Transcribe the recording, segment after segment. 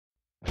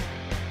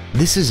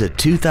This is a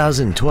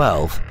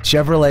 2012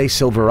 Chevrolet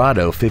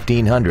Silverado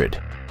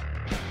 1500.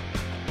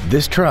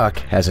 This truck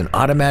has an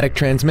automatic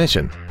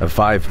transmission, a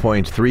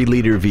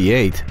 5.3-liter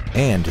V8,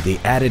 and the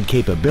added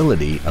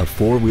capability of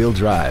four-wheel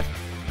drive.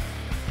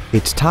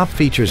 Its top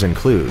features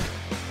include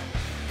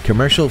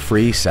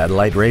commercial-free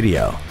satellite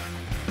radio,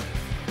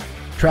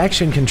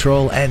 traction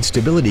control and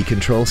stability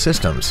control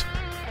systems,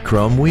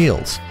 chrome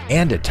wheels,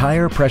 and a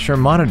tire pressure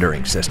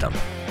monitoring system.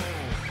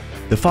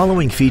 The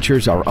following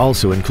features are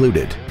also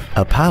included: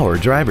 a power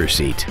driver's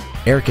seat,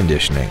 air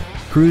conditioning,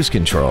 cruise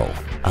control,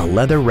 a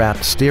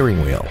leather-wrapped steering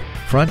wheel,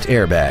 front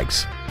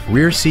airbags,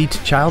 rear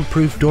seat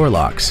child-proof door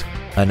locks,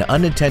 an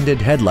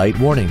unattended headlight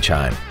warning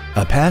chime,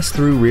 a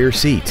pass-through rear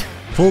seat,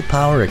 full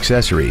power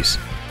accessories,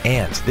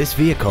 and this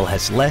vehicle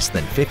has less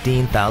than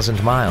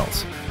 15,000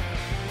 miles.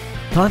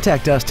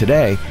 Contact us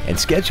today and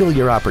schedule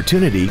your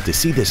opportunity to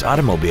see this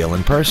automobile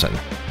in person.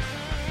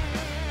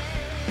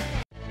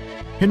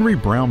 Henry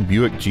Brown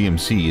Buick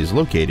GMC is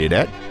located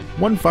at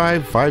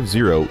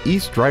 1550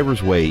 East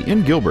Drivers Way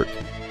in Gilbert.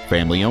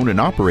 Family owned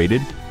and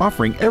operated,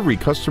 offering every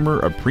customer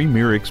a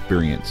premier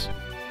experience.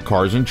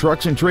 Cars and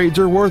trucks and trades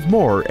are worth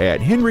more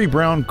at Henry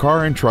Brown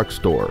Car and Truck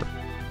Store.